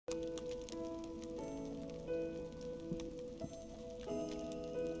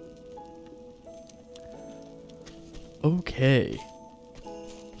Okay.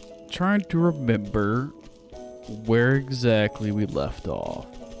 Trying to remember where exactly we left off.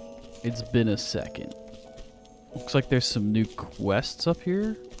 It's been a second. Looks like there's some new quests up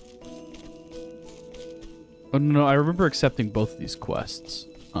here. Oh no, I remember accepting both of these quests.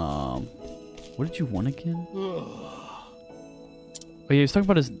 What did you want again? Oh yeah, he was talking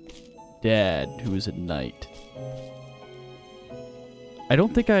about his dad who was at night. I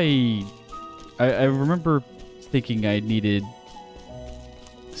don't think I remember thinking I needed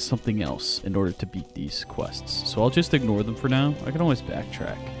something else in order to beat these quests. So I'll just ignore them for now. I can always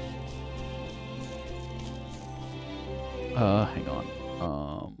backtrack. Hang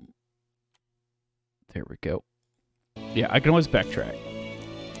on. There we go. Yeah, I can always backtrack.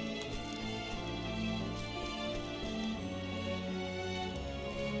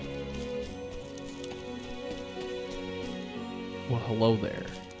 Well, hello there.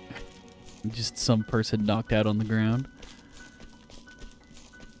 Just some person knocked out on the ground.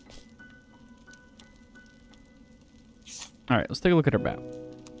 Alright, let's take a look at our map.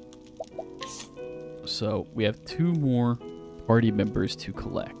 So, we have 2 more party members to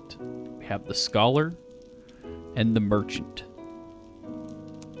collect. We have the Scholar and the Merchant.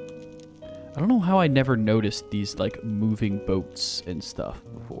 I don't know how I never noticed these, like, moving boats and stuff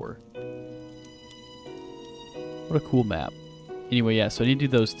before. What a cool map. Anyway, yeah, so I need to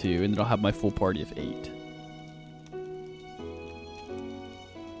do those 2, and then I'll have my full party of 8.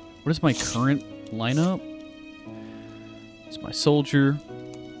 What is my current lineup? It's my Soldier.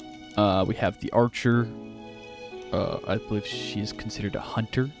 We have the Archer. I believe she's considered a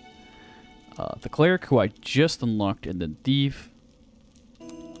Hunter. The Cleric, who I just unlocked, and then Thief.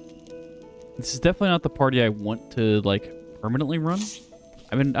 This is definitely not the party I want to, like, permanently run.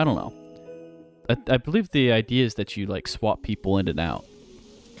 I mean, I don't know. I believe the idea is that you, like, swap people in and out.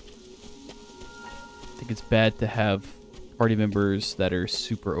 I think it's bad to have party members that are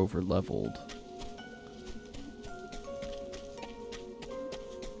super over-leveled.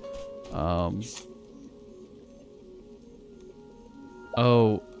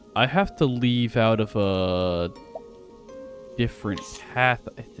 Oh, I have to leave out of a different path,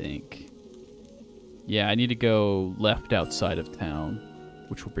 I think. Yeah, I need to go left outside of town,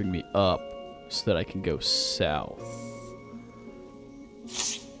 which will bring me up so that I can go south.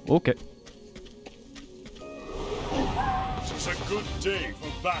 Okay. This is a good day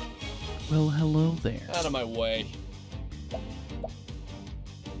for battle. Well, hello there. Out of my way. I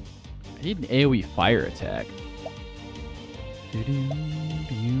need an AoE fire attack.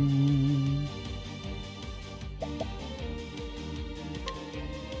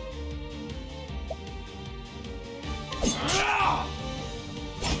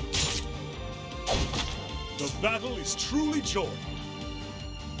 The battle is truly joined.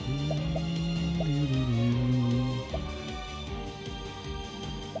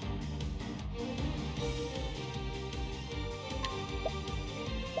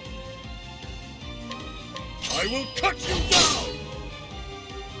 I will cut you down!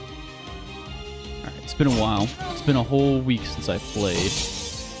 Alright, it's been a while. It's been a whole week since I played.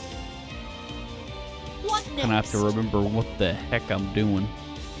 What next? Gonna have to remember what the heck I'm doing.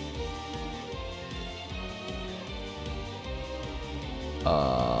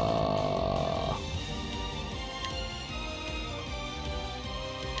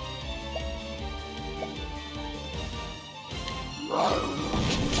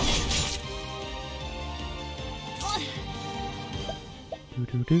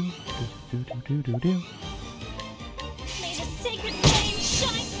 May the sacred flame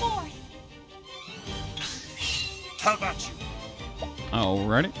shine forth. Have at you.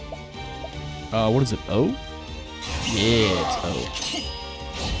 Alrighty. What is it? O? Yeah, it's O.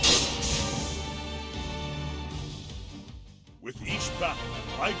 With each battle,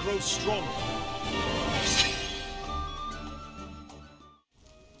 I grow stronger.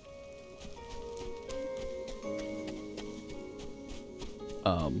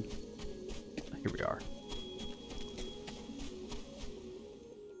 Here we are.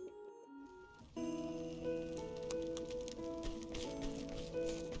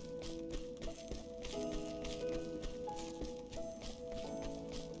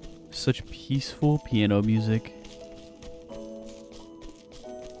 Such peaceful piano music.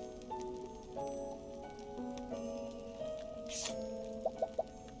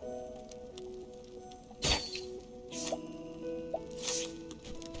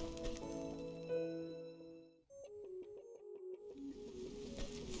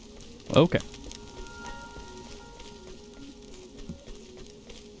 Okay.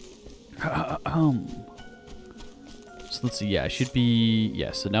 So let's see. Yeah, I should be.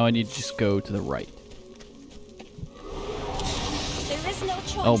 Yeah, so now I need to just go to the right.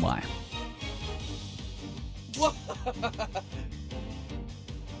 choice. Oh my.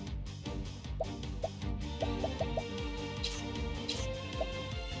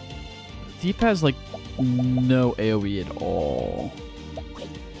 Thief has like no AoE at all.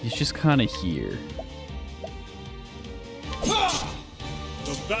 He's just kind of here.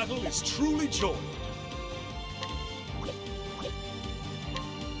 The battle is truly joined.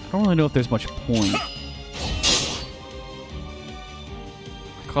 I don't really know if there's much point.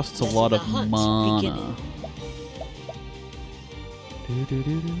 It costs a lot of mana.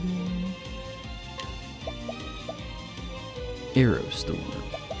 Arrow Storm.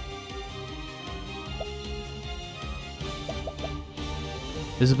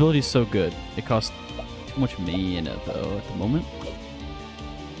 His ability is so good. It costs too much mana though at the moment.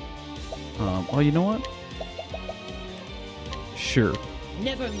 Oh, you know what? Sure.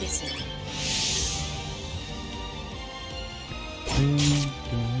 Never miss it.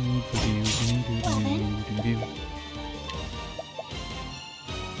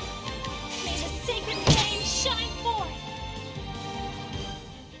 May the sacred flame shine forth.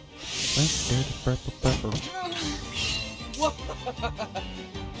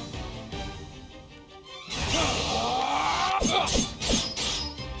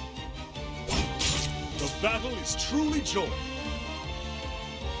 The battle is truly joined.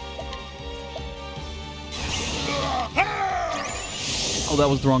 Oh, that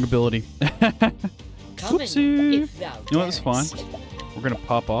was the wrong ability. Come Whoopsie. if thou You know what? That's fine. darest. We're gonna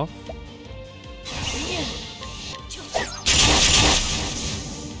pop off.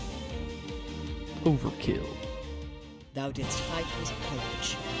 Overkill. Thou didst fight with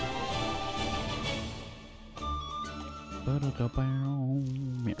courage.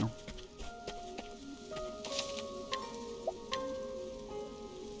 Meow.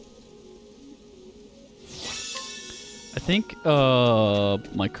 I think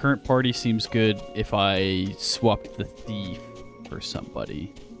my current party seems good if I swapped the thief for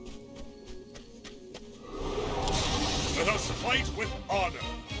somebody. Let us fight with honor.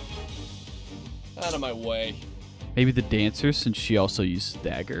 Out of my way. Maybe the dancer, since she also uses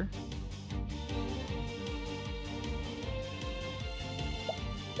dagger.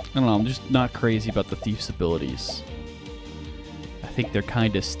 I don't know, I'm just not crazy about the thief's abilities. I think they're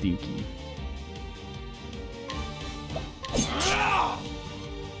kind of stinky.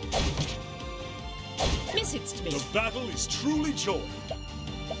 Missest me. The battle is truly joined.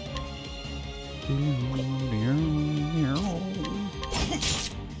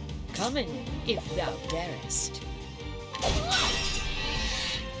 Come in if thou darest.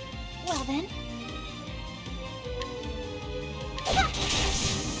 Well then.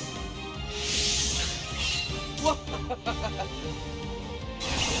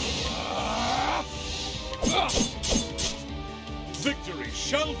 Victory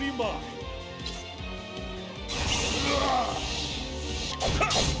shall be mine.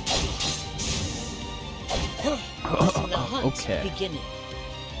 From the hunt Okay. beginning.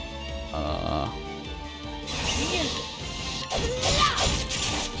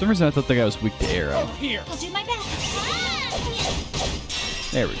 For some reason I thought that guy was weak to arrow. Here. I'll do my best.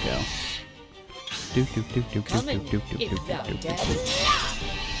 There we go. Come in if thou darest.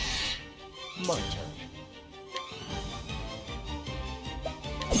 My turn.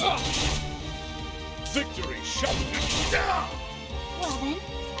 Victory shall Well then.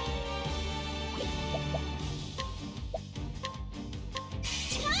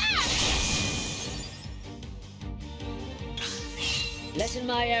 Let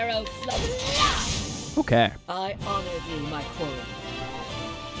my arrow fly. Okay. I honor thee, my quarry.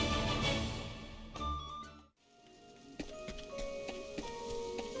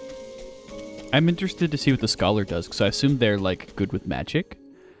 I'm interested to see what the scholar does, because I assume they're like good with magic.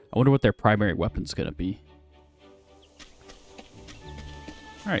 I wonder what their primary weapon's gonna be.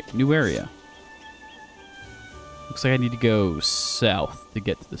 Alright, new area. Looks like I need to go south to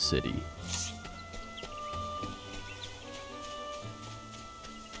get to the city.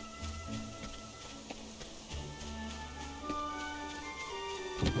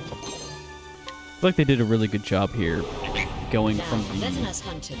 I feel like they did a really good job here going Now, from let the us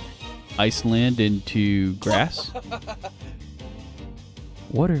hunt him. Iceland into grass.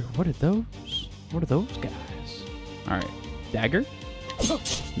 What are those? What are those guys? Alright. Dagger?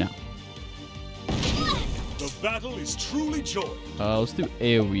 No. The battle is truly joined. Let's do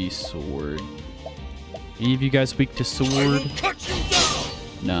AoE sword. Any of you guys weak to I sword? will cut you down.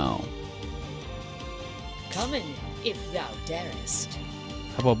 No. Come in if thou darest.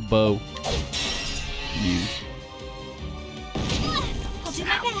 How about bow? You. I'll do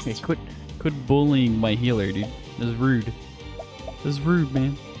my best. Hey, quit bullying my healer, dude. That's rude. This is rude,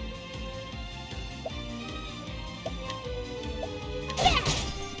 man.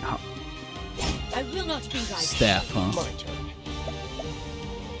 I will not be thy Staff, huh? My turn.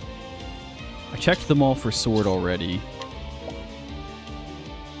 I checked them all for sword already.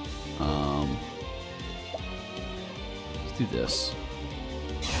 Let's do this.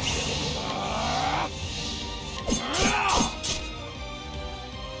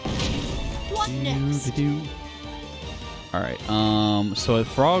 What next? Alright, so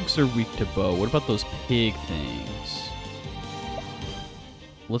frogs are weak to bow. What about those pig things?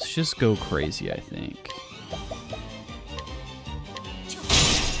 Let's just go crazy, I think.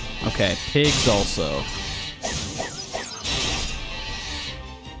 Okay, pigs also.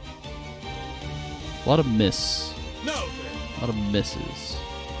 A lot of miss. Now then, A lot of misses.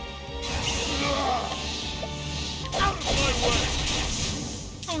 out of my way!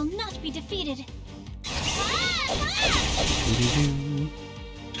 I'll not be defeated. Doo-doo-doo.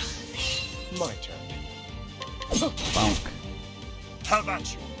 My turn. Bonk. Have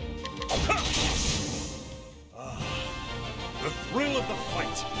at you! Ha! Ah, the thrill of the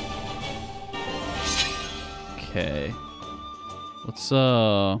fight! Okay. Let's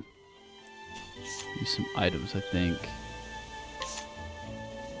use some items, I think.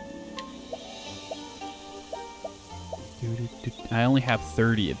 I only have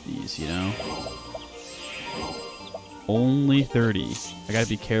 30 of these, you know? Only 30. I gotta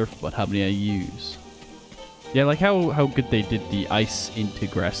be careful about how many I use. Yeah, like how good they did the ice into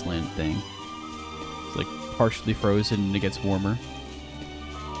grassland thing. It's like partially frozen and it gets warmer.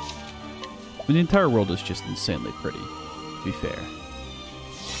 I mean, the entire world is just insanely pretty, to be fair.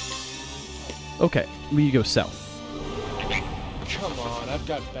 Okay, we go south. Come on, I've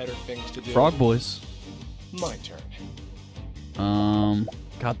got better things to do. Frog boys. My turn.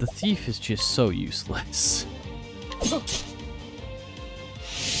 God, the thief is just so useless.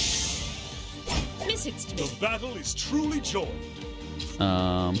 Message The me. battle is truly joined.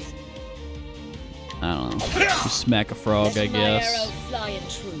 I don't know. Just smack a frog, I Let my arrow guess. fly and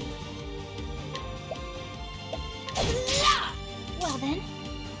true. Well then,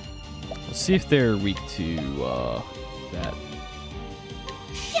 Let's see if they're weak to that.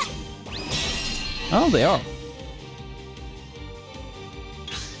 Oh, they are.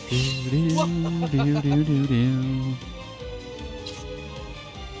 Do-do-do-do-do-do.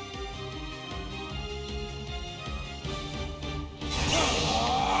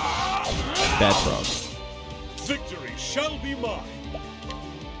 Bad frog. Victory shall be mine.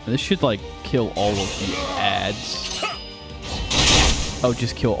 This should like kill all of the ads. Oh,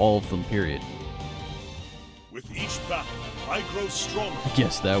 just kill all of them, period. With each battle, I grow stronger. I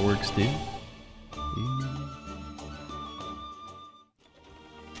guess that works too.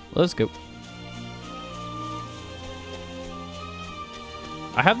 Let's go.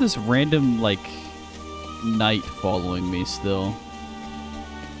 I have this random, like, knight following me still.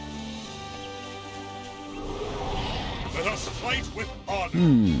 Let us fight with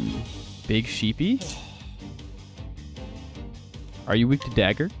honor. Big sheepy? Are you weak to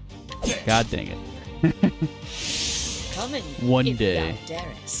dagger? God dang it. Come in One if day. thou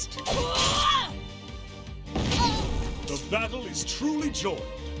darest. The battle is truly joined.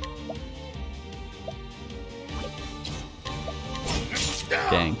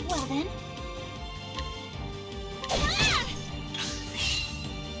 Dang. well then.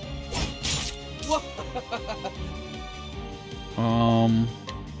 Um.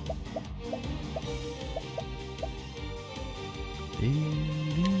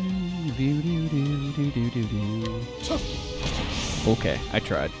 Okay, I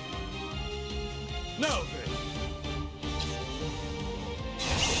tried. Now then,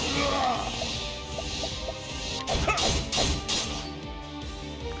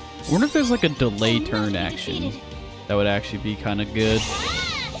 I wonder if there's like a delay I'll not turn be action. defeated. That would actually be kind of good.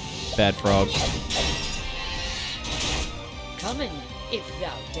 Bad frog. Come in if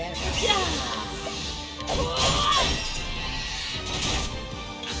thou darest.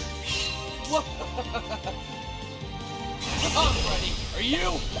 I'm ready. Are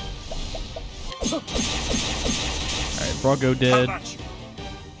you? Alright, froggo dead. have at you.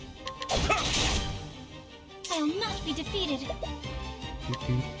 I'll not be defeated.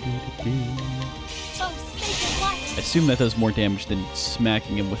 Oh, sacred light. I assume that does more damage than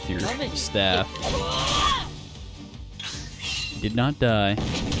smacking him with your Come in staff. if Did not die.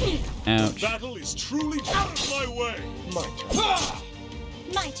 Ouch. Battle is truly out of my way. My turn.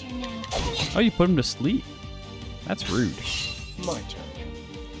 My turn now. Oh, you put him to sleep. That's rude. My turn.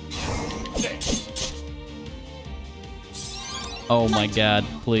 Oh my god,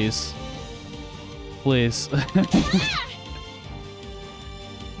 please. Please.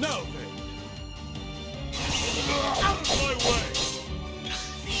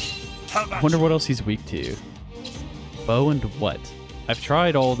 How I about wonder you? what else he's weak to. Bow and what? I've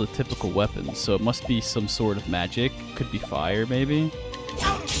tried all the typical weapons, so it must be some sort of magic. Could be fire, maybe?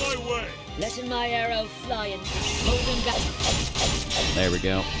 Out of my way! Letting my arrow fly and holding back. There we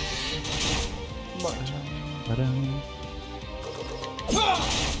go. My turn. Ta-da.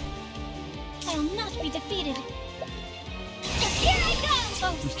 I'll not be defeated. Here I go!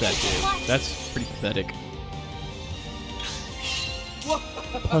 Oh, Who's that dude? what? That's pretty pathetic.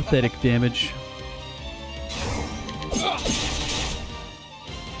 Pathetic damage.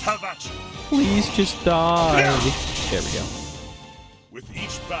 How about you? Please just die. There we go. With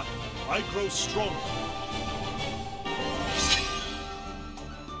each battle, I grow stronger.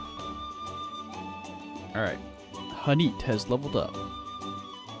 Alright. Hanit has leveled up.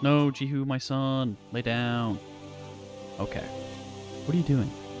 No, Jihu, my son. Lay down. Okay. What are you doing?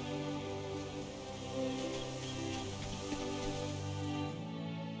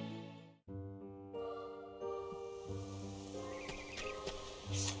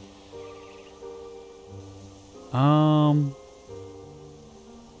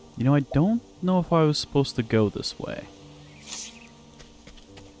 You know, I don't know if I was supposed to go this way.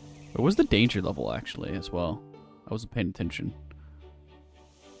 What was the danger level, actually, as well? I wasn't paying attention.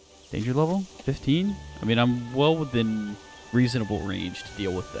 Danger level? 15? I mean, I'm well within reasonable range to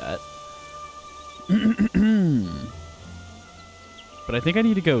deal with that. But I think I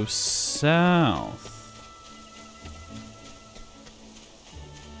need to go south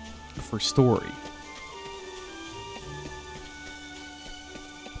for story.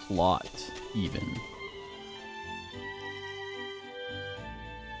 Plot, even.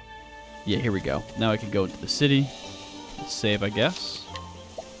 Yeah, here we go. Now I can go into the city. Let's save, I guess.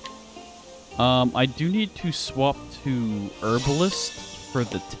 I do need to swap to Herbalist for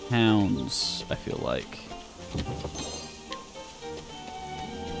the towns, I feel like.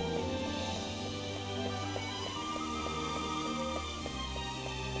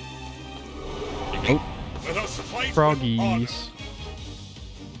 Oh, Let us fight with honor. froggies.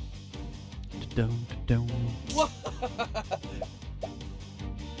 Dum-dum.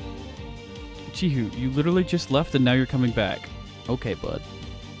 Jihu, you literally just left and now you're coming back. Okay, bud.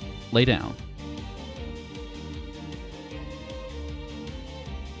 Lay down.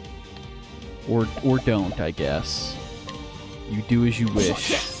 Or don't, I guess. You do as you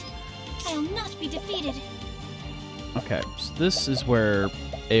wish. I'll not be defeated. Okay, so this is where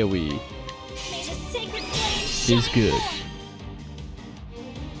AoE May the sacred flame is shine good. forth.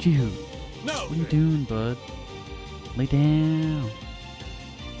 Jihu, No, what are you doing, bud? Lay down.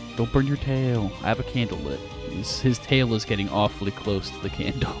 Don't burn your tail. I have a candle lit. His tail is getting awfully close to the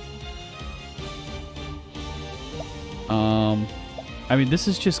candle. I mean, this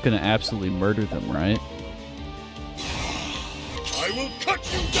is just gonna absolutely murder them, right? I will cut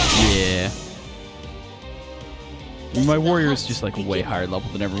you down. Yeah. My warrior is just like way higher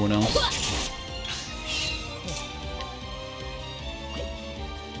level than everyone else.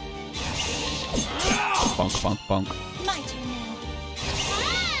 Bonk, bonk, bonk. My turn now.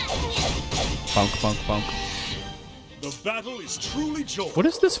 Bonk, bonk, bonk. The battle is truly joy. What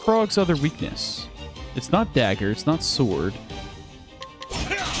is this frog's other weakness? It's not dagger, it's not sword. The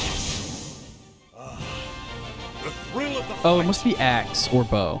thrill of the Oh, it fight. must be axe or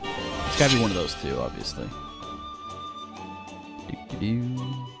bow. It's gotta be one of those two, obviously. Doo-doo-doo.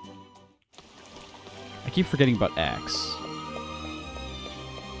 I keep forgetting about axe.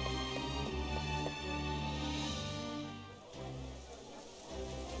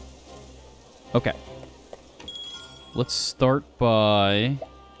 Okay. Let's start by...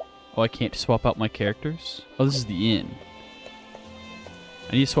 Oh, I can't swap out my characters? Oh, this is the inn.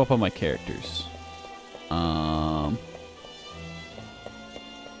 I need to swap out my characters.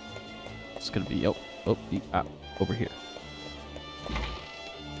 It's gonna be... over here.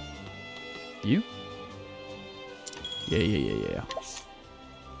 You? Yeah.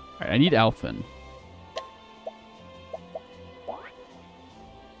 Alright, I need Alphen.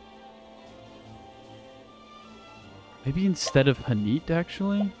 Maybe instead of Hanit,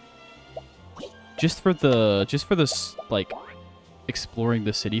 actually? Just for this, like, exploring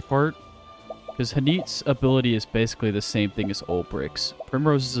the city part. Because Hanit's ability is basically the same thing as Ulbrich's.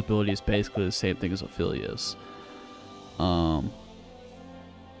 Primrose's ability is basically the same thing as Ophelia's.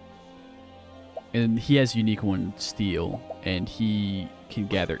 And he has unique one, Steel, and he can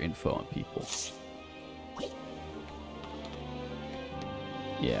gather info on people.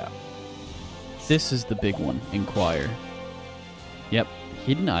 Yeah. This is the big one, Inquire. Yep,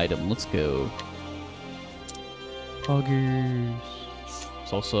 hidden item, let's go. Poggers.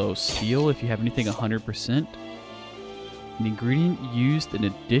 It's also Steel if you have anything 100%. An ingredient used in a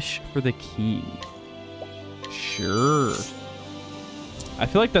dish for the king. Sure. I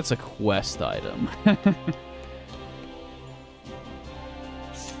feel like that's a quest item.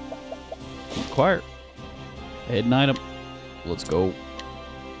 Acquire. Hidden item. Let's go.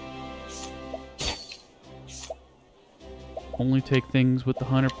 Only take things with the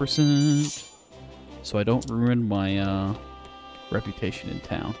 100%, so I don't ruin my reputation in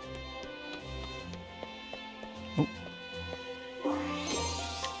town. Oh.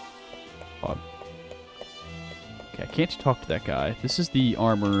 Odd. Okay, I can't talk to that guy. This is the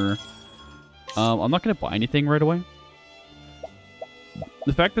armor. I'm not going to buy anything right away.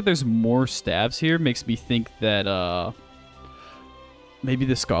 The fact that there's more staves here makes me think that maybe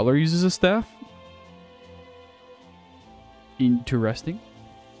the scholar uses a staff. Interesting.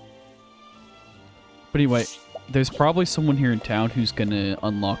 But anyway, there's probably someone here in town who's going to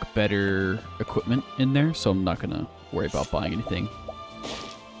unlock better equipment in there, so I'm not going to worry about buying anything.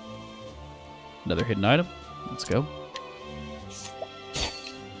 Another hidden item. Let's go.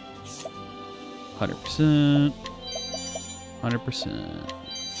 100%. 100%.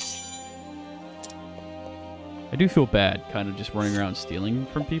 I do feel bad kind of just running around stealing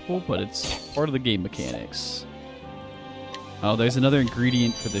from people, but it's part of the game mechanics. Oh, there's another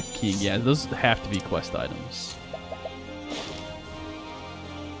ingredient for the king. Yeah, those have to be quest items.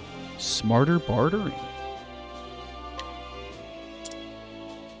 Smarter bartering.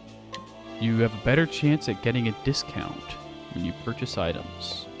 You have a better chance at getting a discount when you purchase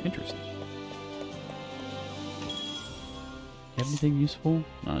items. Interesting. You have anything useful?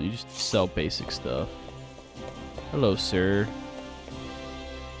 No, you just sell basic stuff. Hello, sir.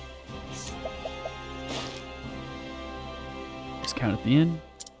 Discount at the end.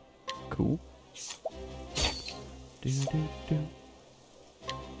 Cool.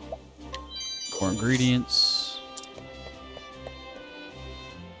 More ingredients.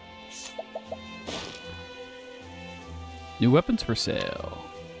 New weapons for sale.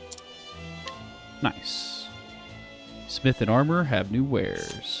 Nice. Smith and armor have new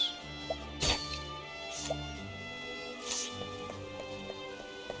wares.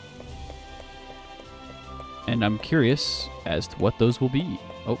 And I'm curious as to what those will be.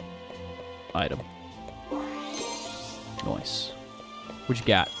 Oh, item. Nice. What you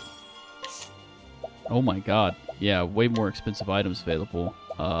got? Oh my god. Yeah, way more expensive items available.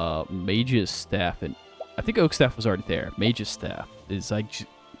 Mage's staff, and I think Oak staff was already there. Mage's staff is like,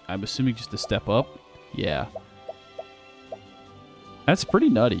 I'm assuming just a step up. Yeah. That's pretty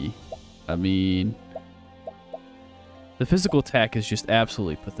nutty. I mean, the physical attack is just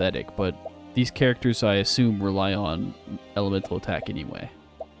absolutely pathetic, but these characters, I assume, rely on elemental attack anyway.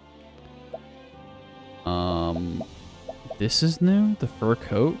 This is new? The fur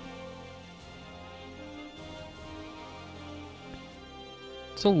coat?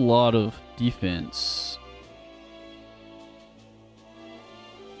 It's a lot of defense.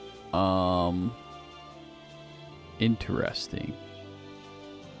 Interesting.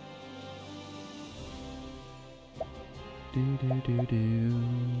 I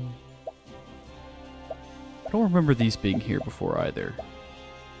don't remember these being here before either.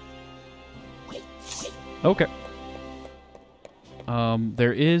 Okay.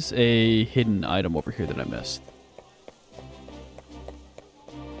 There is a hidden item over here that I missed.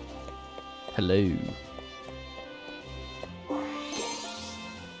 Hello.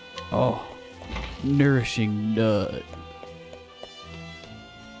 Oh, nourishing nut.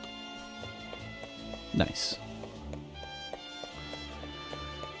 Nice.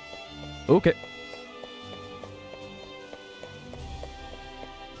 Okay.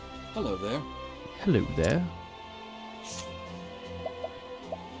 Hello there. Hello there.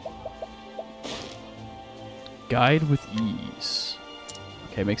 Guide with ease.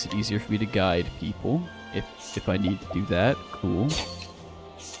 Okay, makes it easier for me to guide people if I need to do that. Cool.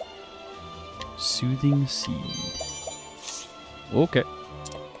 Soothing seed. Okay.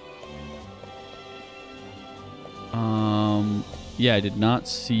 Yeah, I did not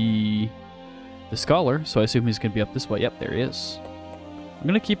see the scholar, so I assume he's going to be up this way. Yep, there he is. I'm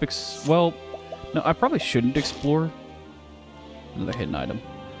going to keep well, no, I probably shouldn't explore. Another hidden item.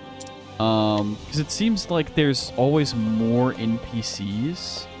 Because it seems like there's always more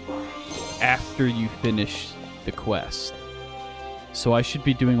NPCs after you finish the quest. So I should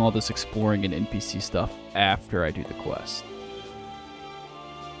be doing all this exploring and NPC stuff after I do the quest.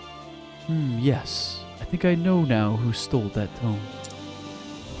 Yes. I think I know now who stole that tome.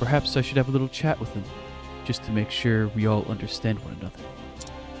 Perhaps I should have a little chat with him, just to make sure we all understand one another.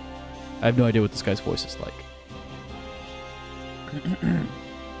 I have no idea what this guy's voice is like.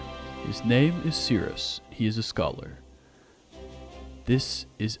 His name is Cirrus. He is a scholar. This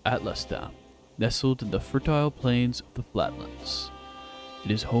is Atlasdam, nestled in the fertile plains of the Flatlands.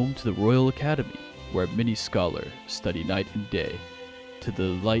 It is home to the Royal Academy, where many scholars study night and day, to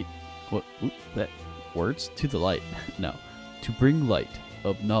the light. What? Oop, that words? To the light. No, to bring light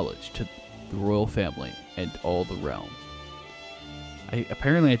of knowledge to the royal family and all the realm.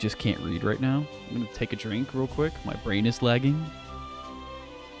 Apparently I just can't read right now. I'm gonna take a drink real quick. My brain is lagging.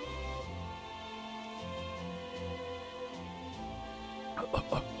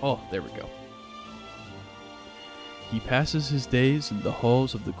 Oh, there we go. He passes his days in the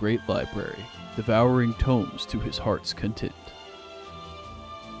halls of the great library, devouring tomes to his heart's content.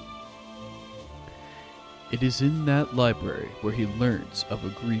 It is in that library where he learns of a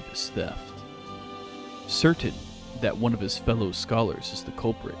grievous theft. Certain that one of his fellow scholars is the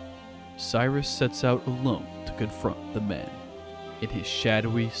culprit, Cyrus sets out alone to confront the man in his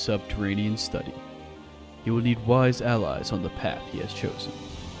shadowy subterranean study. He will need wise allies on the path he has chosen.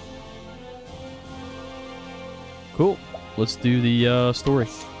 Cool. Let's do the story.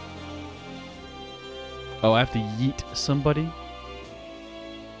 Oh, I have to yeet somebody?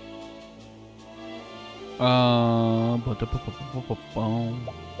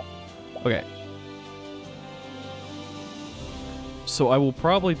 Okay. So I will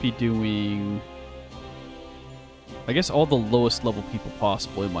probably be doing, I guess, all the lowest level people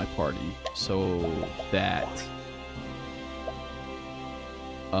possible in my party, so that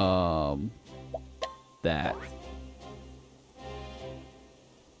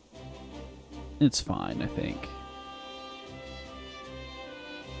it's fine, I think.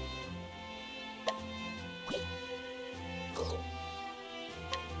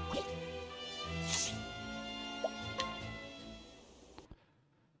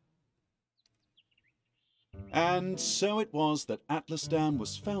 And so it was that Atlasdam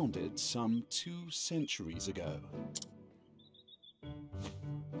was founded some 2 centuries ago.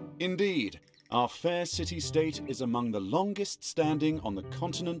 Indeed, our fair city-state is among the longest standing on the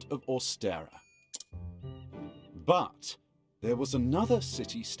continent of Austera. But there was another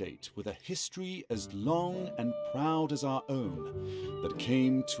city-state with a history as long and proud as our own that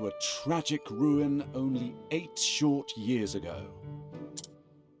came to a tragic ruin only 8 short years ago.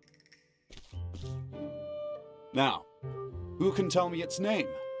 Now, who can tell me its name?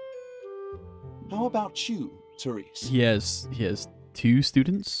 How about you, Therese? He has 2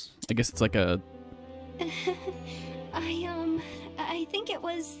 students? I guess it's like a... I think it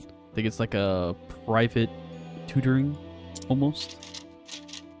was... I think it's like a private tutoring, almost.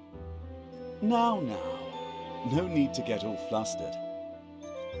 Now. No need to get all flustered.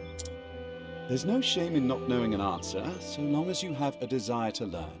 There's no shame in not knowing an answer, so long as you have a desire to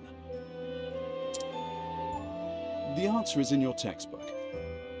learn. The answer is in your textbook.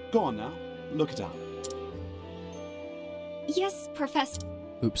 Go on now, look it up. Yes, Professor.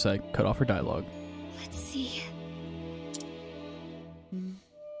 Oops, I cut off her dialogue. Let's see.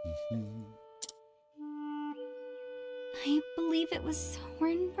 I believe it was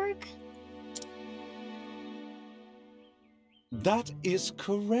Hornburg. That is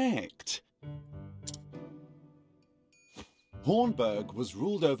correct. Hornburg was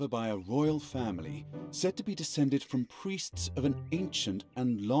ruled over by a royal family, said to be descended from priests of an ancient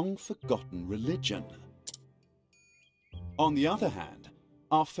and long-forgotten religion. On the other hand,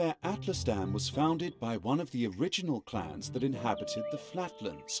 our fair Atlasdam was founded by one of the original clans that inhabited the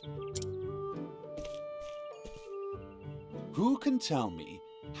Flatlands. Who can tell me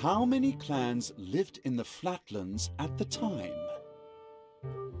how many clans lived in the Flatlands at the time?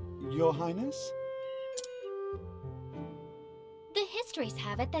 Your Highness? The histories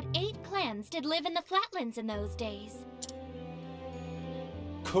have it that 8 clans did live in the Flatlands in those days.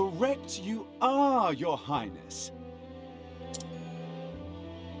 Correct you are, Your Highness.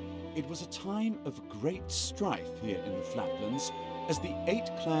 It was a time of great strife here in the Flatlands as the 8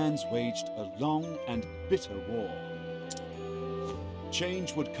 clans waged a long and bitter war.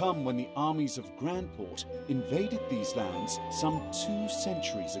 Change would come when the armies of Grandport invaded these lands some 2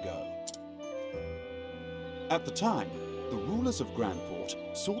 centuries ago. At the time, the rulers of Grandport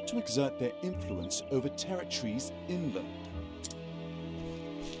sought to exert their influence over territories inland.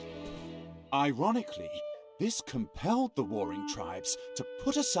 Ironically, this compelled the warring tribes to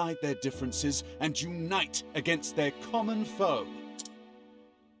put aside their differences and unite against their common foe.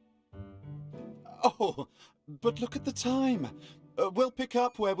 Oh, but look at the time. We'll pick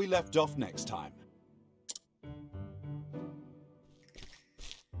up where we left off next time.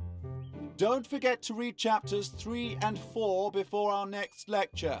 Don't forget to read chapters 3 and 4 before our next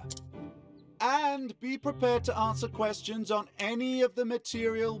lecture. And be prepared to answer questions on any of the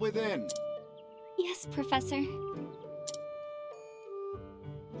material within. Yes, Professor.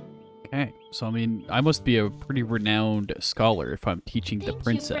 Okay, so I mean, I must be a pretty renowned scholar if I'm teaching the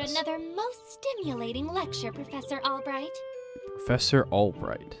princess. Thank you for another most stimulating lecture, Professor Albright. Professor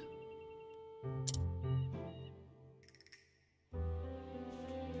Albright.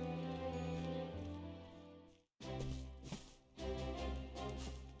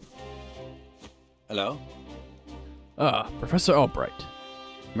 Hello? Ah, Professor Albright.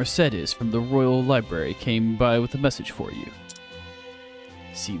 Mercedes from the Royal Library came by with a message for you.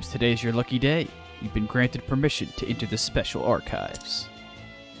 Seems today's your lucky day. You've been granted permission to enter the special archives.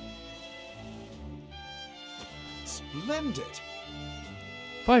 Splendid!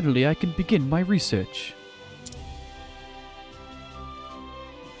 Finally, I can begin my research.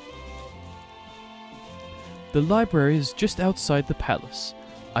 The library is just outside the palace.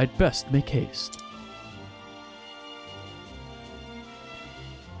 I'd best make haste.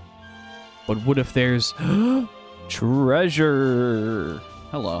 But what if there's treasure?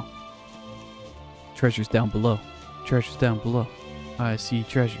 Hello. Treasure's down below. Treasure's down below. I see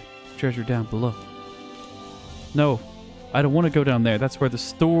treasure. Treasure down below. No, I don't want to go down there. That's where the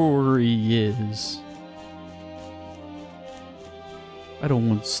story is. I don't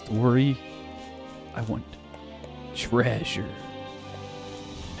want story. I want treasure.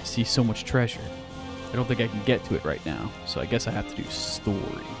 I see so much treasure. I don't think I can get to it right now, so I guess I have to do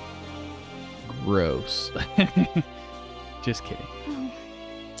story. Gross. Just kidding.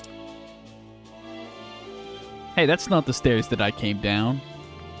 Hey, that's not the stairs that I came down.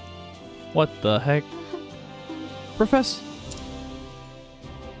 What the heck? Professor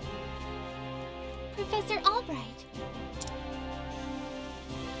Albright.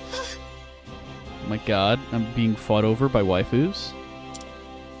 Oh my god, I'm being fought over by waifus?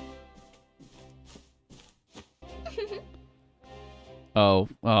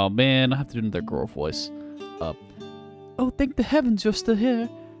 Oh man, I have to do another girl voice. Oh, thank the heavens you're still here.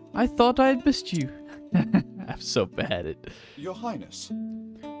 I thought I had missed you. I'm so bad at it. Your Highness.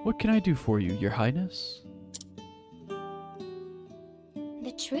 What can I do for you, Your Highness?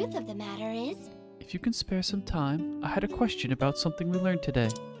 The truth of the matter is... If you can spare some time, I had a question about something we learned today.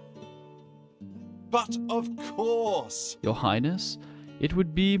 But of course! Your Highness, it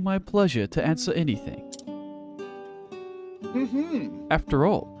would be my pleasure to answer anything. After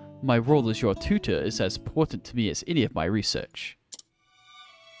all, my role as your tutor is as important to me as any of my research.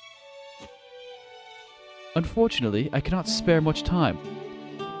 Unfortunately, I cannot spare much time.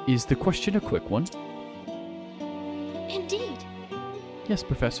 Is the question a quick one? Indeed. Yes,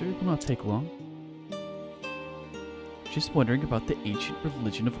 Professor, it will not take long. Just wondering about the ancient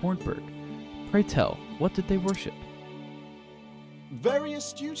religion of Hornburg. Pray tell, what did they worship? Very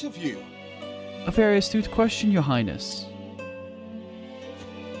astute of you. A very astute question, Your Highness.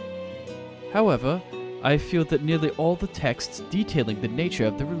 However, I feel that nearly all the texts detailing the nature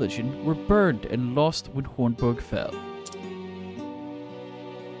of the religion were burned and lost when Hornburg fell.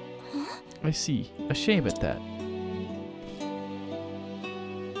 I see. A shame at that.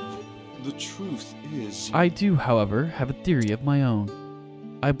 The truth is... I do, however, have a theory of my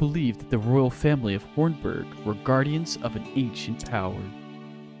own. I believe that the royal family of Hornburg were guardians of an ancient power.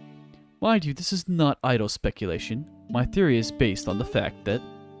 Mind you, this is not idle speculation. My theory is based on the fact that...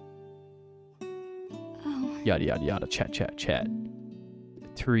 Yada yada yada, chat chat chat.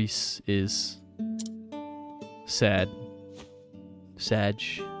 Therese is... sad. Sag.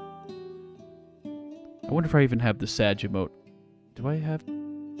 I wonder if I even have the Sag emote. Do I have...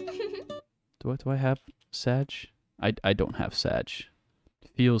 Do I have Sag? I don't have Sag.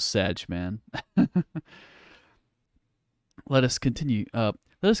 Feels Sag, man. Let us continue. Let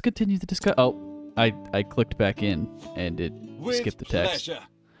us continue the discuss. Oh, I clicked back in and it skipped the text. Pleasure.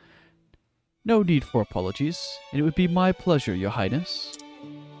 No need for apologies, and it would be my pleasure, Your Highness.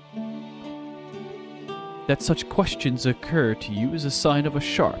 That such questions occur to you is a sign of a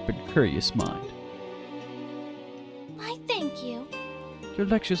sharp and curious mind. Why, thank you. Your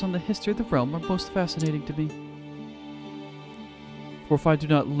lectures on the history of the realm are most fascinating to me. For if I do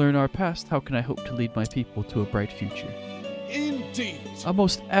not learn our past, how can I hope to lead my people to a bright future? Indeed. A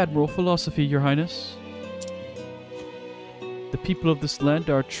most admirable philosophy, Your Highness. The people of this land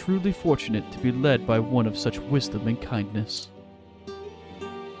are truly fortunate to be led by one of such wisdom and kindness.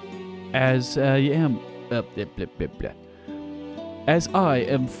 As I am... As I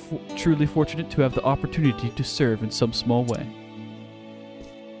am truly fortunate to have the opportunity to serve in some small way.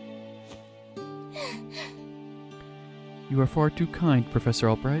 You are far too kind, Professor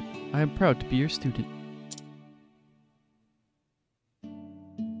Albright. I am proud to be your student.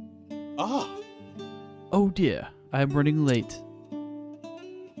 Ah, Oh dear, I am running late.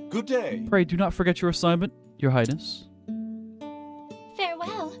 good day. Pray do not forget your assignment, Your Highness.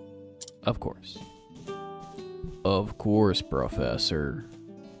 Farewell. Of course. Of course, Professor.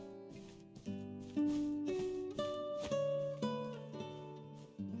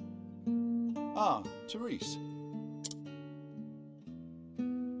 Ah, Therese.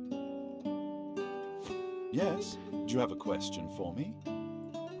 Yes, do you have a question for me?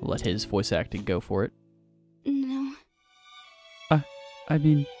 Let his voice acting go for it. No. I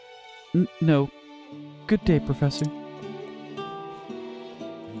mean, no. Good day, Professor.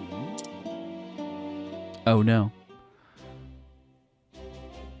 Oh no.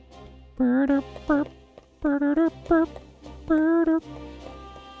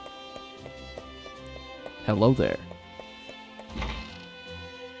 Hello there.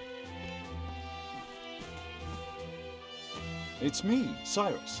 It's me,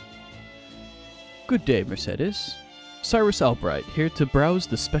 Cyrus. Good day, Mercedes. Cyrus Albright, here to browse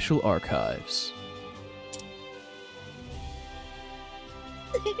the special archives.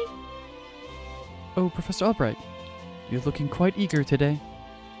 Oh, Professor Albright, you're looking quite eager today.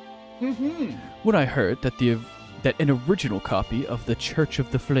 When I heard that an original copy of The Church of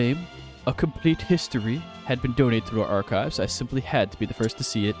the Flame, a complete history, had been donated to our archives, I simply had to be the first to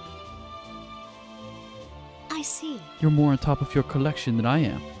see it. I see. You're more on top of your collection than I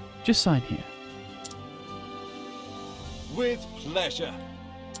am. Just sign here. With pleasure.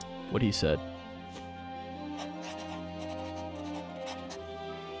 What he said.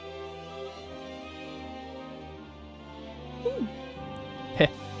 Heh.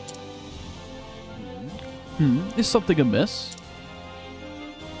 Is something amiss?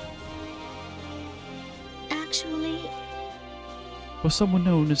 Actually, For someone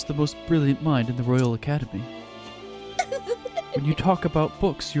known as the most brilliant mind in the Royal Academy. When you talk about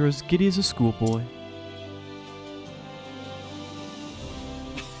books, you're as giddy as a schoolboy.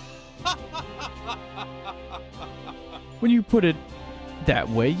 When you put it that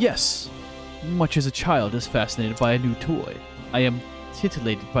way, yes. Much as a child is fascinated by a new toy, I am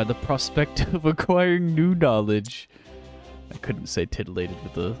titillated by the prospect of acquiring new knowledge. I couldn't say titillated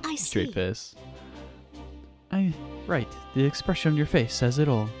with a straight face. Right, the expression on your face says it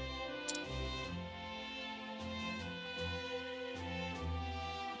all.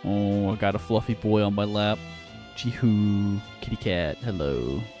 Oh, I got a fluffy boy on my lap. Gee-hoo, kitty cat,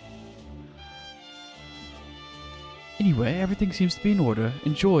 hello. Anyway, everything seems to be in order.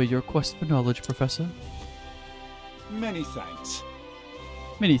 Enjoy your quest for knowledge, Professor. Many thanks.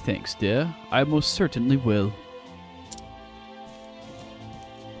 Many thanks, dear. I most certainly will.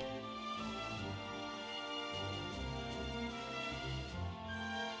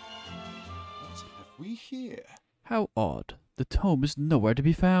 What have we here? How odd. The tome is nowhere to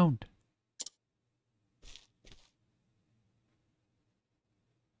be found.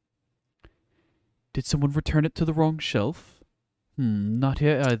 Did someone return it to the wrong shelf? Not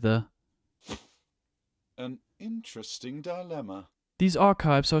here either. An interesting dilemma. These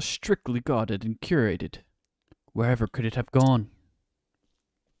archives are strictly guarded and curated. Wherever could it have gone?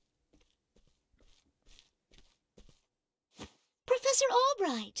 Professor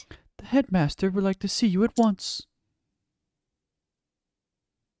Albright. The headmaster would like to see you at once.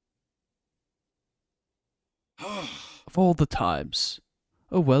 Of all the times.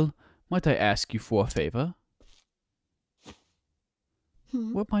 Oh well, might I ask you for a favor?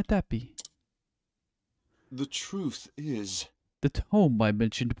 What might that be? The truth is... The tome I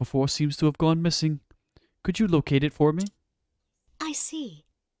mentioned before seems to have gone missing. Could you locate it for me? I see.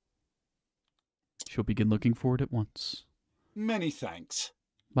 She'll begin looking for it at once. Many thanks.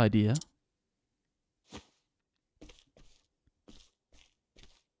 My dear.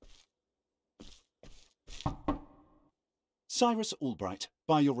 Cyrus Albright,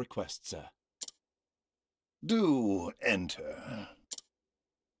 by your request, sir. Do enter.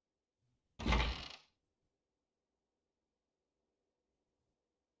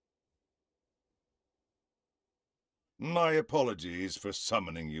 My apologies for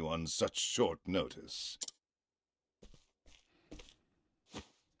summoning you on such short notice.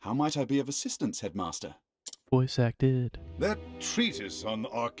 How might I be of assistance, Headmaster? Voice acted. That treatise on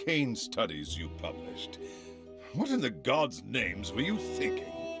arcane studies you published. What in the gods' names were you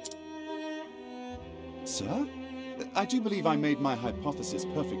thinking? Sir? I do believe I made my hypothesis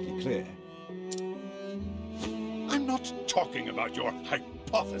perfectly clear. I'm not talking about your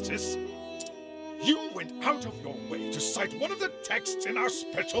hypothesis. You went out of your way to cite one of the texts in our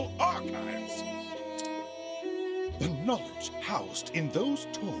special archives. The knowledge housed in those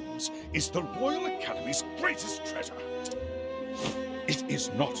tomes is the Royal Academy's greatest treasure. It is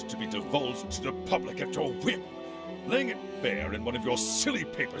not to be divulged to the public at your whim. Laying it bare in one of your silly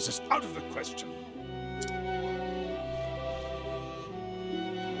papers is out of the question.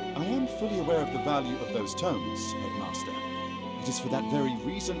 fully aware of the value of those tomes, Headmaster. It is for that very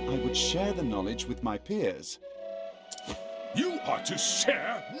reason I would share the knowledge with my peers. You are to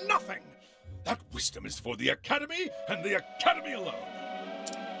share nothing! That wisdom is for the Academy and the Academy alone!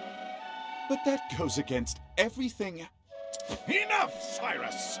 But that goes against everything. Enough,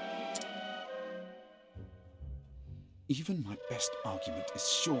 Cyrus! Even my best argument is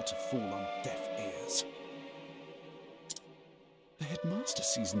sure to fall on deaf ears. The Headmaster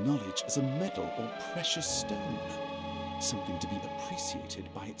sees knowledge as a medal or precious stone, something to be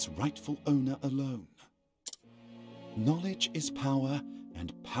appreciated by its rightful owner alone. Knowledge is power,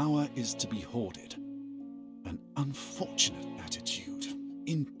 and power is to be hoarded. An unfortunate attitude,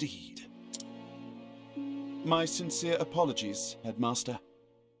 indeed. My sincere apologies, Headmaster.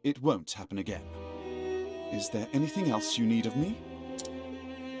 It won't happen again. Is there anything else you need of me?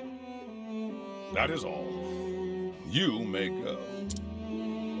 That is all. You may go.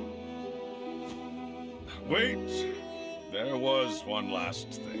 Wait, there was one last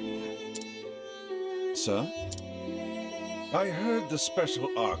thing. Sir? I heard the Special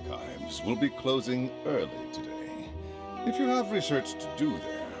Archives will be closing early today. If you have research to do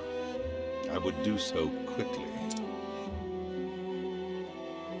there, I would do so quickly.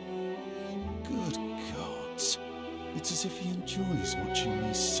 Good gods. It's as if he enjoys watching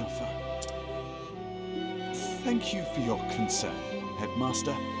me suffer. Thank you for your concern,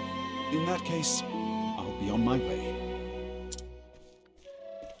 Headmaster. In that case, I'll be on my way.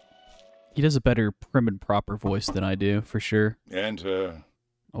 He does a better prim and proper voice than I do, for sure. Enter.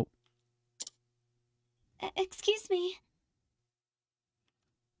 Oh. Excuse me.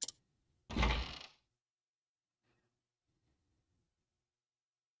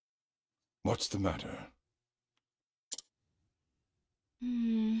 What's the matter?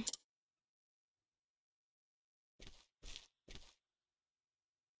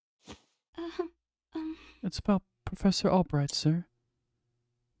 It's about Professor Albright, sir.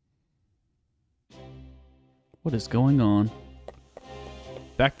 What is going on?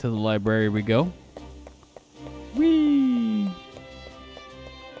 Back to the library we go. Whee!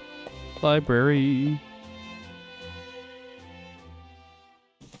 Library.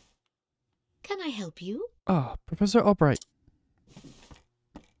 Can I help you? Ah, Professor Albright.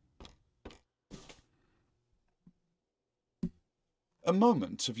 A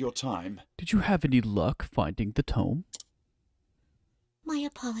moment of your time. Did you have any luck finding the tome? My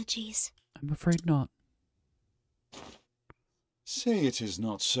apologies. I'm afraid not. Say it is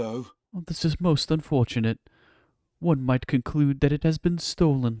not so. Well, this is most unfortunate. One might conclude that it has been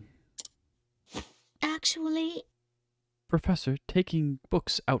stolen. Actually, Professor, taking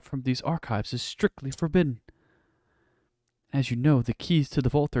books out from these archives is strictly forbidden. As you know, the keys to the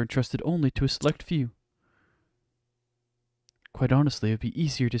vault are entrusted only to a select few. Quite honestly, it would be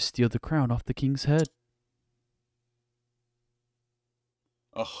easier to steal the crown off the king's head.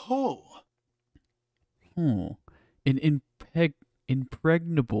 Aho! An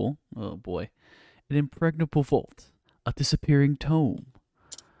impregnable, oh boy, an impregnable vault, a disappearing tome.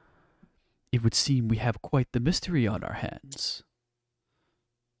 It would seem we have quite the mystery on our hands.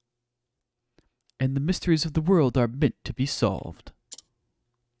 And the mysteries of the world are meant to be solved.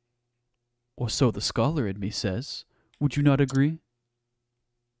 Or so the scholar in me says. Would you not agree?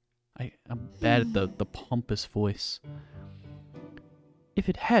 I'm bad at the pompous voice. If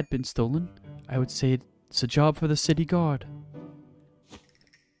it had been stolen, I would say it's a job for the city guard.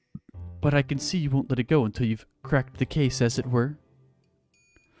 But I can see you won't let it go until you've cracked the case, as it were.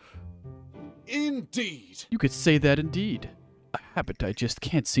 Indeed! You could say that indeed. A habit I just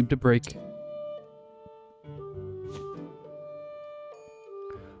can't seem to break.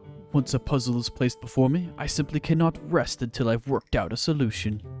 Once a puzzle is placed before me, I simply cannot rest until I've worked out a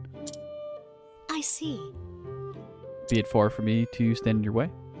solution. I see. Be it far from me to stand in your way.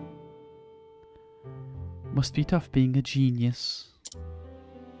 Must be tough being a genius.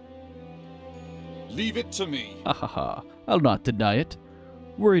 Leave it to me. Ha ha ha. I'll not deny it.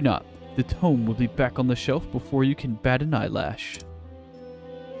 Worry not. The tome will be back on the shelf before you can bat an eyelash.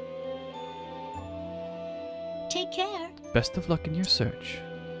 Take care. Best of luck in your search.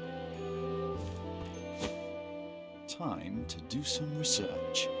 Time to do some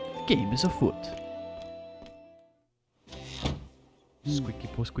research. The game is afoot. Squeaky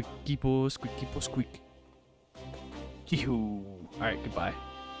po squeaky po squeaky po squeak. Yoo. Alright, goodbye.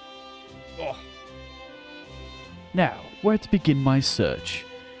 Oh. Now, where to begin my search?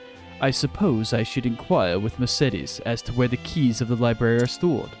 I suppose I should inquire with Mercedes as to where the keys of the library are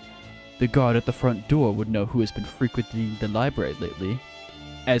stored. The guard at the front door would know who has been frequenting the library lately,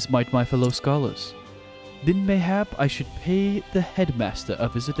 as might my fellow scholars. Then mayhap I should pay the headmaster a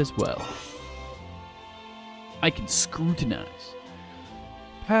visit as well. I can scrutinize.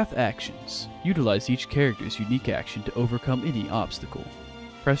 Path actions. Utilize each character's unique action to overcome any obstacle.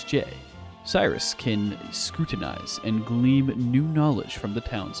 Press J. Cyrus can scrutinize and glean new knowledge from the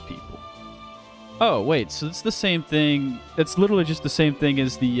townspeople. Oh, wait, so it's the same thing. It's literally just the same thing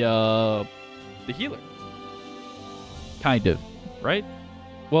as the healer. Kind of, right?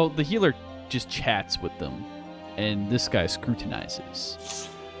 Well, the healer just chats with them, and this guy scrutinizes.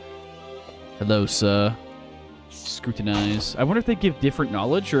 Hello, sir. Scrutinize. I wonder if they give different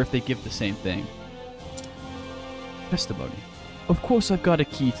knowledge or if they give the same thing. Testimony. Of course I've got a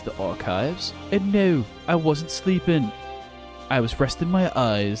key to the archives. And no, I wasn't sleeping. I was resting my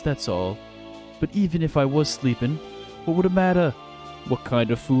eyes, that's all. But even if I was sleeping, what would it matter? What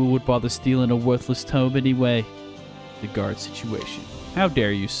kind of fool would bother stealing a worthless tome anyway? The guard situation. How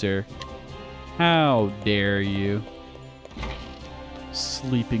dare you, sir? How dare you?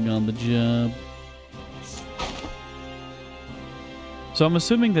 Sleeping on the job. So I'm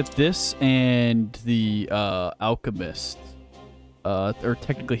assuming that this and the alchemist, or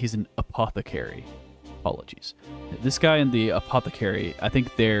technically he's an apothecary. Apologies. This guy and the apothecary, I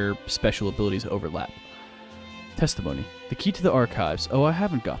think their special abilities overlap. Testimony. The key to the archives. Oh, I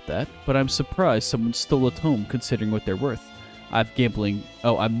haven't got that, but I'm surprised someone stole a tome considering what they're worth.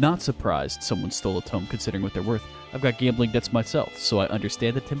 I'm not surprised someone stole a tome considering what they're worth. I've got gambling debts myself, so I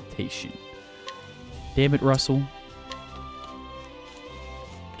understand the temptation. Damn it, Russell.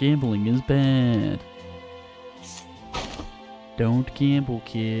 Gambling is bad. Don't gamble,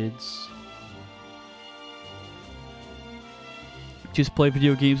 kids. Just play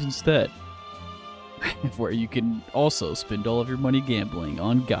video games instead. Where you can also spend all of your money gambling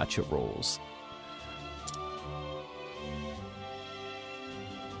on gacha rolls.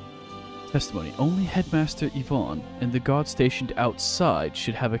 Testimony. Only Headmaster Yvonne and the guard stationed outside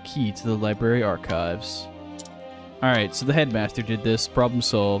should have a key to the library archives. Alright, so the headmaster did this. Problem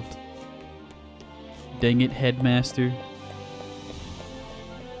solved. Dang it, headmaster.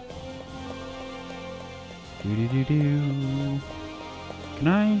 Can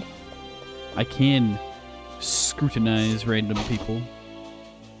I can scrutinize random people.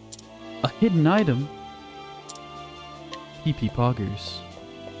 A hidden item? PP Poggers.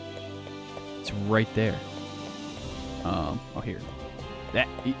 It's right there. Oh, here. That,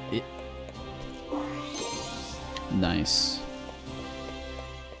 it. Nice.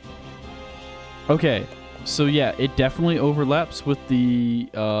 Okay, so yeah, it definitely overlaps with the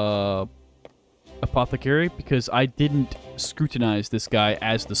apothecary because I didn't scrutinize this guy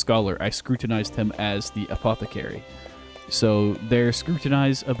as the scholar. I scrutinized him as the apothecary. So their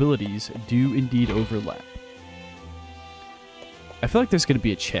scrutinize abilities do indeed overlap. I feel like there's going to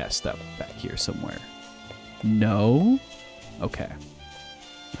be a chest up back here somewhere. No? Okay.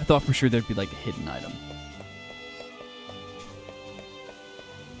 I thought for sure there'd be like a hidden item.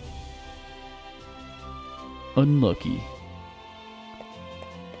 Unlucky.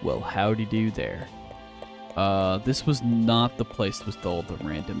 Well, howdy do there. This was not the place with all the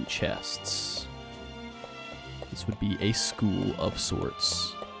random chests. This would be a school of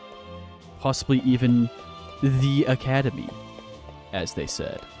sorts. Possibly even the academy, as they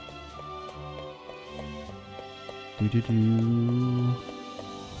said. Don't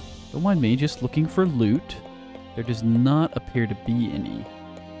mind me, just looking for loot. There does not appear to be any.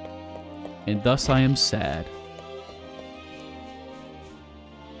 And thus I am sad.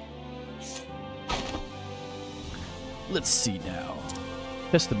 Let's see now.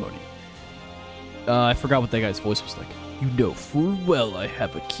 Testimony. I forgot what that guy's voice was like. You know full well I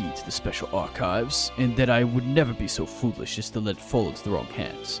have a key to the special archives, and that I would never be so foolish as to let it fall into the wrong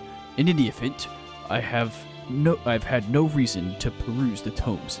hands. In any event, I've had no reason to peruse the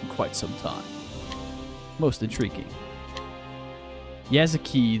tomes in quite some time. Most intriguing. He has a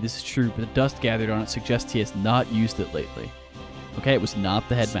key, this is true, but the dust gathered on it suggests he has not used it lately. Okay, it was not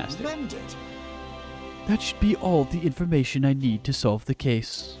the headmaster. Splendid. That should be all the information I need to solve the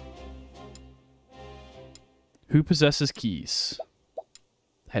case. Who possesses keys?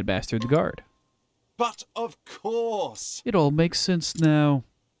 Headmaster of the guard. But of course. It all makes sense now.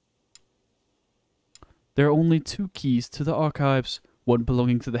 There are only 2 keys to the archives, one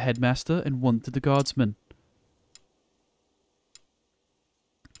belonging to the headmaster and one to the guardsman.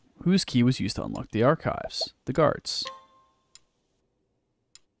 Whose key was used to unlock the archives? The guards.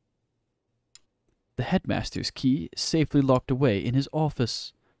 The headmaster's key is safely locked away in his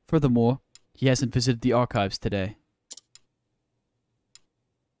office. Furthermore, he hasn't visited the archives today.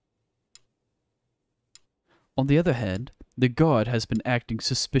 On the other hand, the guard has been acting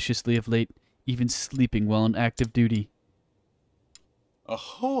suspiciously of late, even sleeping while on active duty.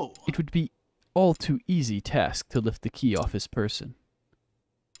 Oh, It would be all too easy task to lift the key off his person.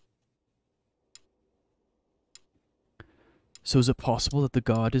 So is it possible that the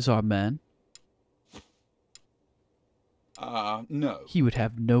god is our man? no. He would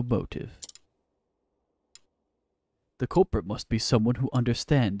have no motive. The culprit must be someone who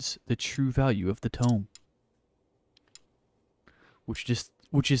understands the true value of the tome. Which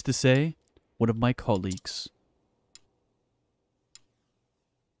is to say, one of my colleagues.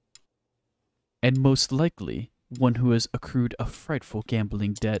 And most likely, one who has accrued a frightful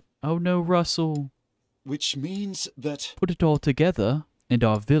gambling debt. Oh no, Russell. Which means that... Put it all together, and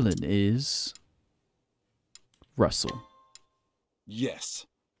our villain is... Russell. Yes.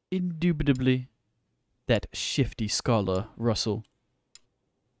 Indubitably. That shifty scholar, Russell.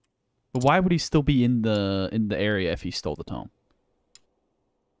 But why would he still be in the area if he stole the tome?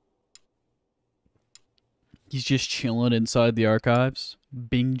 He's just chilling inside the archives.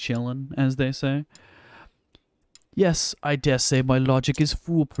 Bing chillin', as they say. Yes, I dare say my logic is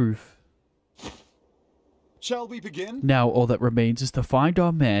foolproof. Shall we begin? Now all that remains is to find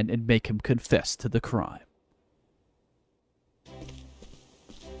our man and make him confess to the crime.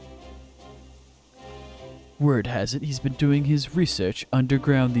 Word has it he's been doing his research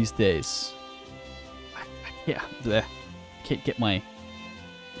underground these days. Yeah, can't get my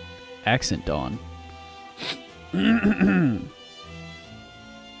accent on.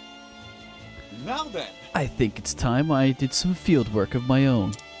 Now then. I think it's time I did some field work of my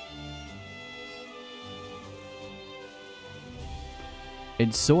own.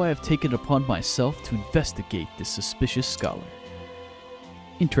 And so I have taken upon myself to investigate this suspicious scholar.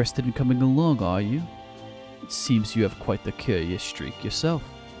 Interested in coming along, are you? It seems you have quite the curious streak yourself.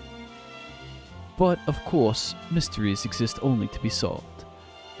 But, of course, mysteries exist only to be solved.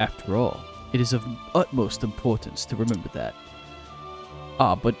 After all, it is of utmost importance to remember that.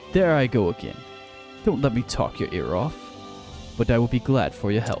 Ah, but there I go again. Don't let me talk your ear off. But I will be glad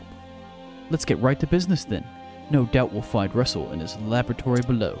for your help. Let's get right to business then. No doubt we'll find Russell in his laboratory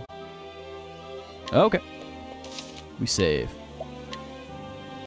below. Okay. We save.